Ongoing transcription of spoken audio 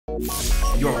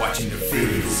You're watching The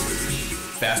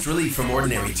Fizz. Fast relief from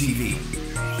ordinary TV.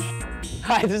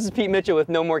 Hi, this is Pete Mitchell with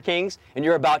No More Kings, and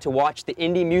you're about to watch the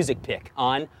Indie Music Pick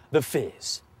on The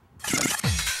Fizz.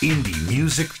 Indie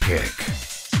Music Pick.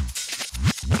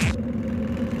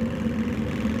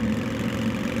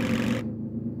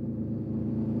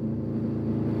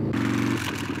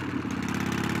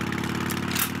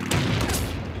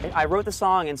 I wrote the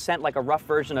song and sent like a rough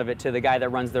version of it to the guy that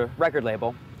runs the record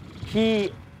label.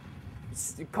 He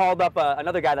called up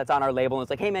another guy that's on our label and was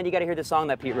like, hey man, you gotta hear this song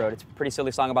that Pete wrote. It's a pretty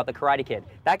silly song about the Karate Kid.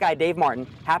 That guy, Dave Martin,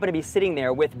 happened to be sitting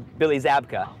there with Billy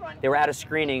Zabka. They were at a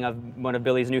screening of one of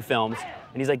Billy's new films.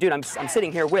 And he's like, dude, I'm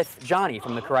sitting here with Johnny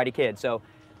from the Karate Kid. So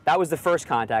that was the first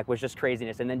contact, was just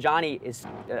craziness. And then Johnny is,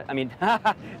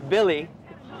 Billy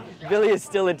is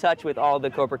still in touch with all the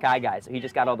Cobra Kai guys. So he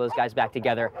just got all those guys back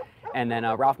together. And then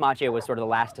Ralph Macchio was sort of the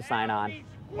last to sign on.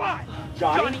 What?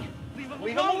 Johnny?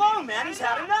 Leave him alone, man. He's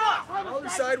had enough. I'll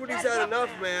decide when he's had enough,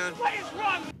 man. What is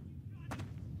wrong?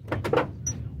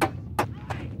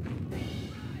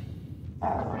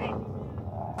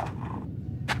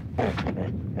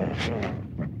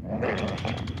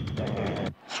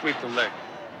 Sweep the leg.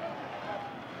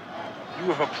 You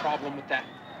have a problem with that?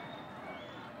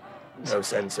 No,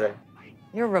 Sensei.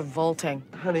 You're revolting.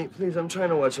 Honey, please, I'm trying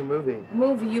to watch a movie. A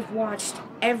movie you've watched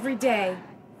every day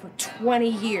for 20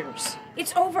 years.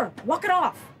 It's over. Walk it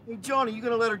off. Hey, Johnny, you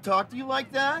gonna let her talk to you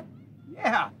like that?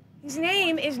 Yeah. His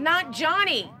name is not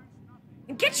Johnny.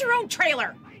 And get your own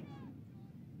trailer.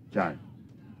 John,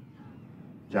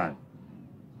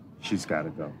 she's gotta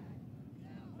go.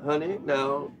 Honey,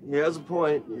 now, he has a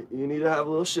point. You need to have a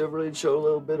little chivalry and show a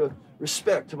little bit of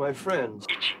respect to my friends.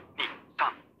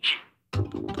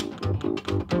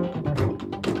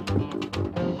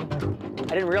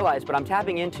 I didn't realize, but I'm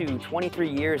tapping into 23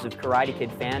 years of Karate Kid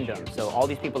fandom. So all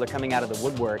these people are coming out of the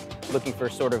woodwork looking for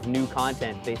sort of new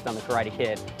content based on the Karate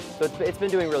Kid. So it's been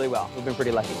doing really well. We've been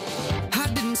pretty lucky. I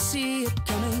didn't see it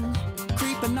coming,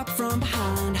 creeping up from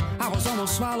behind. I was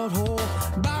almost swallowed whole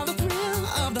by the thrill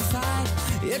of the fight.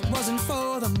 It wasn't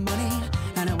for the money,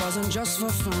 and it wasn't just for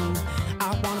fun.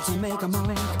 I wanted to make a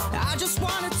mark. I just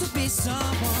wanted to be someone.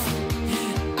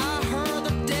 I heard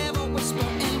the devil whisper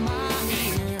in my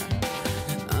ear.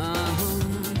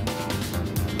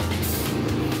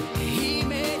 He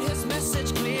made his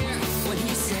message clear when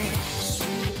he said,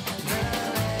 sweep the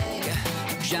leg,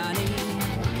 Johnny.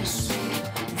 Sweep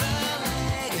the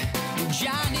leg,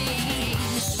 Johnny.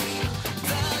 Sweep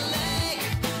the leg,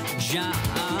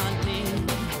 Johnny.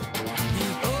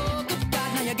 Oh, good God,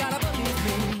 now you gotta believe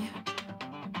me.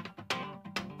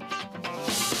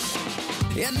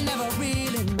 It never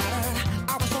really mattered.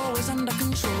 I was always under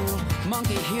control.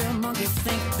 Monkey here, monkey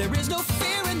think. There is no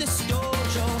fear in this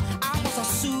dojo. I was a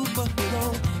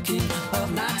superhero, king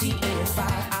of 1985.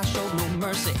 I showed no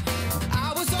mercy.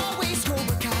 I was always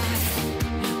Cobra Kai,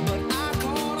 but I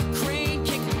caught a crane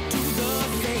kick to the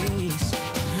face.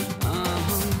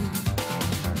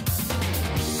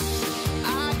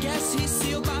 I guess he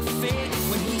sealed my fate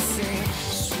when he said,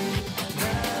 sweep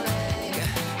the leg,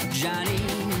 Johnny.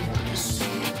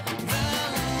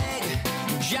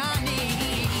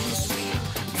 Johnny, sweep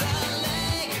the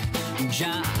leg,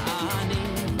 Johnny.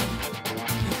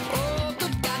 Oh,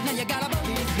 good God, now you gotta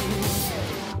believe me.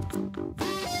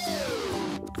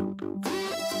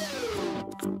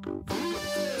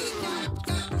 You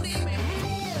gotta believe me.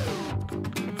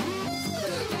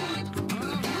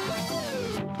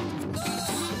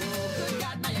 Good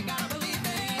God, now you gotta believe me.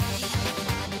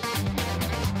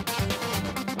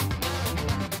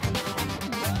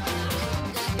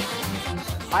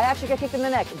 I actually got kicked in the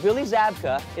neck. Billy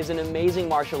Zabka is an amazing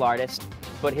martial artist,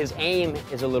 but his aim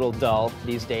is a little dull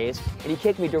these days, and he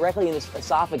kicked me directly in the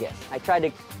esophagus. I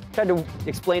tried to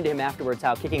explain to him afterwards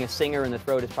how kicking a singer in the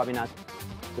throat is probably not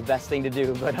the best thing to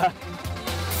do, but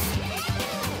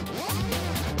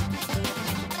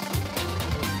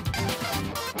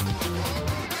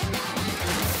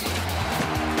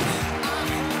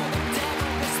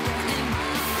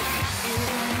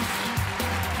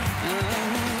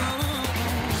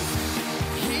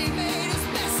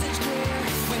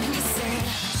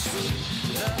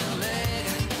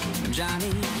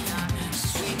Johnny,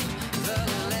 sweep the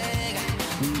leg,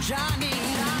 Johnny,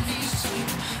 sweep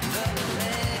the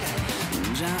leg,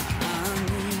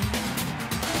 Johnny.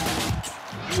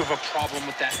 You have a problem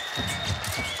with that?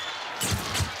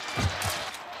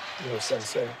 No,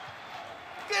 Sensei.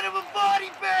 Get him a body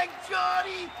bag,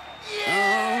 Johnny!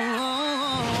 Yeah!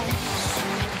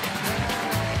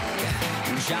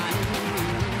 Johnny.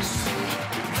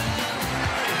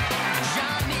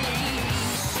 Johnny.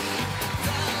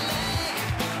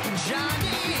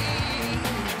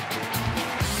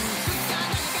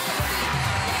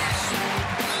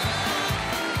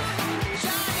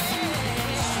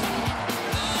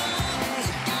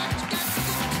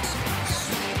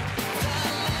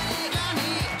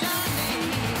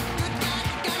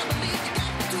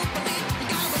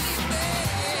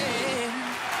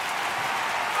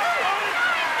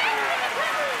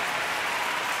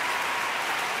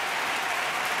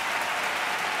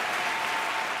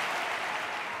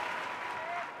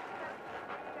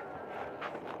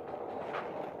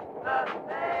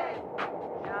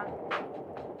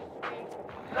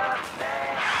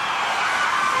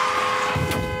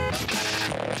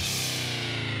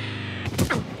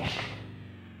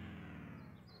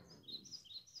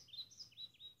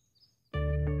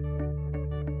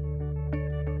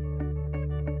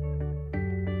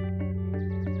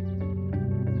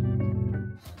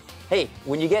 Hey,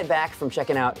 when you get back from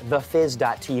checking out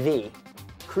thefizz.tv,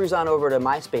 cruise on over to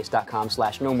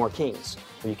myspace.com/nommorekings,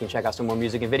 where you can check out some more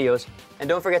music and videos. And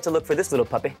don't forget to look for this little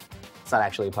puppy. It's not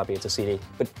actually a puppy, it's a CD.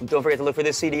 But don't forget to look for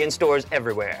this CD in stores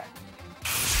everywhere.